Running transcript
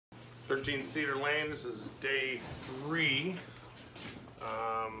13 Cedar Lane. This is day 3.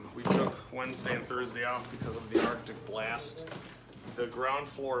 We took Wednesday and Thursday off because of the Arctic blast. The ground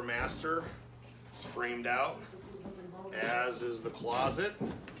floor master is framed out, as is the closet.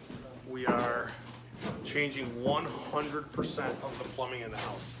 We are changing 100% of the plumbing in the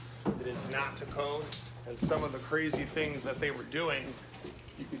house. It is not to code, and some of the crazy things that they were doing,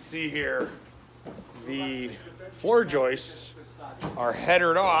 you can see here, the floor joists are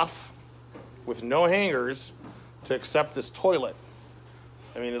headered off with no hangers to accept this toilet.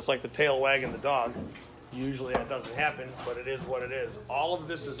 I mean, it's like the tail wagging the dog. Usually that doesn't happen, but it is what it is. All of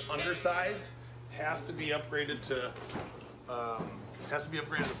this is undersized, has to be upgraded to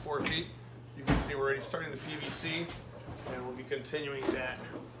 4 feet. You can see we're already starting the PVC, and we'll be continuing that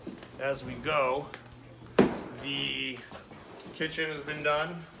as we go. The kitchen has been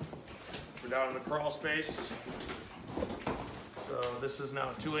done. We're down in the crawl space. So this is now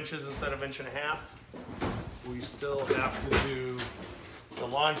 2 inches instead of 1.5 inches. We still have to do the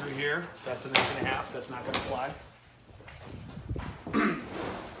laundry here. That's 1.5 inches. That's not going to fly.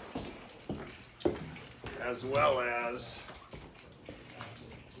 As well as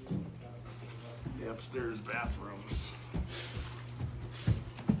the upstairs bathrooms.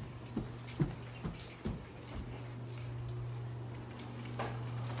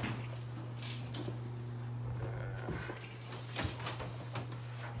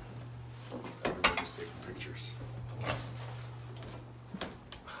 Everybody's taking pictures.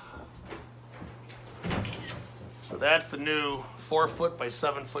 So that's the new 4-foot by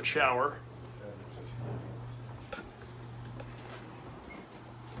 7-foot shower.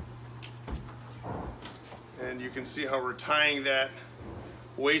 And you can see how we're tying that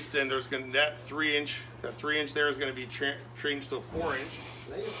waist in. There's going to, that 3 inch there is going to be changed to a 4 inch.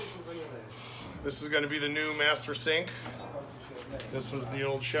 This is going to be the new master sink. This was the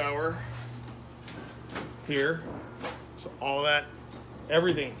old shower here. So all that,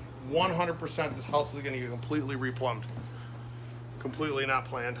 everything, 100%, this house is going to get completely replumbed. Completely not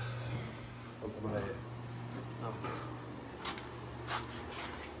planned.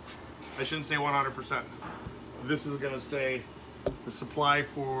 I shouldn't say 100%. This is going to stay, the supply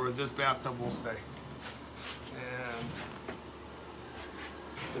for this bathtub will stay. And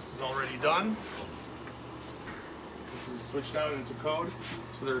this is already done. This is switched out into code.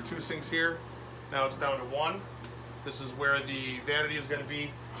 So there are 2 sinks here. Now it's down to 1. This is where the vanity is going to be,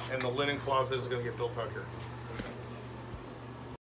 and the linen closet is going to get built out here.